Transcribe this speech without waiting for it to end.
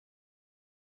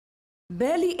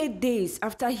Barely 8 days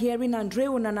after hearing Andre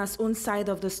Onana's own side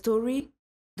of the story,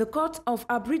 the Court of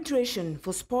Arbitration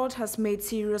for Sport has made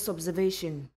serious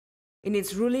observation. In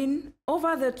its ruling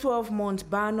over the 12-month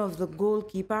ban of the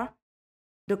goalkeeper,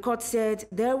 the court said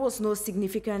there was no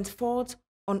significant fault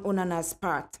on Onana's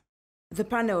part. The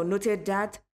panel noted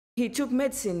that he took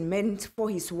medicine meant for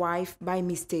his wife by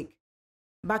mistake.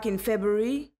 Back in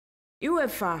February,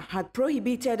 UEFA had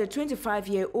prohibited a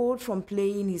 25-year-old from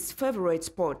playing his favorite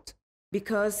sport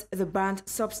because the banned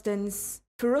substance,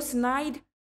 furosemide,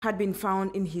 had been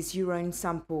found in his urine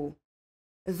sample.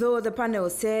 Though the panel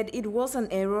said it was an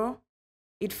error,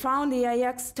 it found the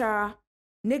Ajax star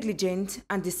negligent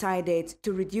and decided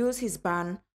to reduce his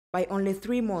ban by only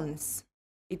 3 months.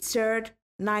 It said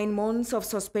 9 months of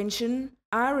suspension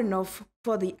are enough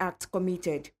for the act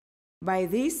committed. By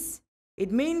this,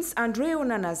 it means Andre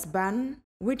Onana's ban,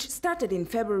 which started in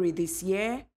February this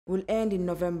year, will end in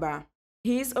November.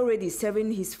 He is already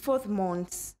serving his 4th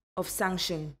month of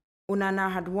sanction.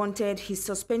 Onana had wanted his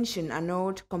suspension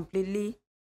annulled completely,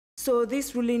 so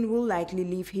this ruling will likely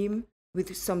leave him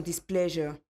with some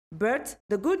displeasure. But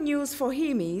the good news for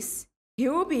him is he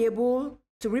will be able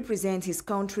to represent his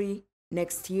country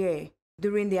next year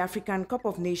during the African Cup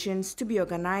of Nations to be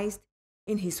organized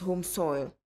in his home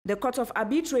soil. The Court of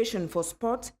Arbitration for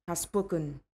Sport has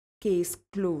spoken. Case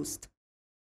closed.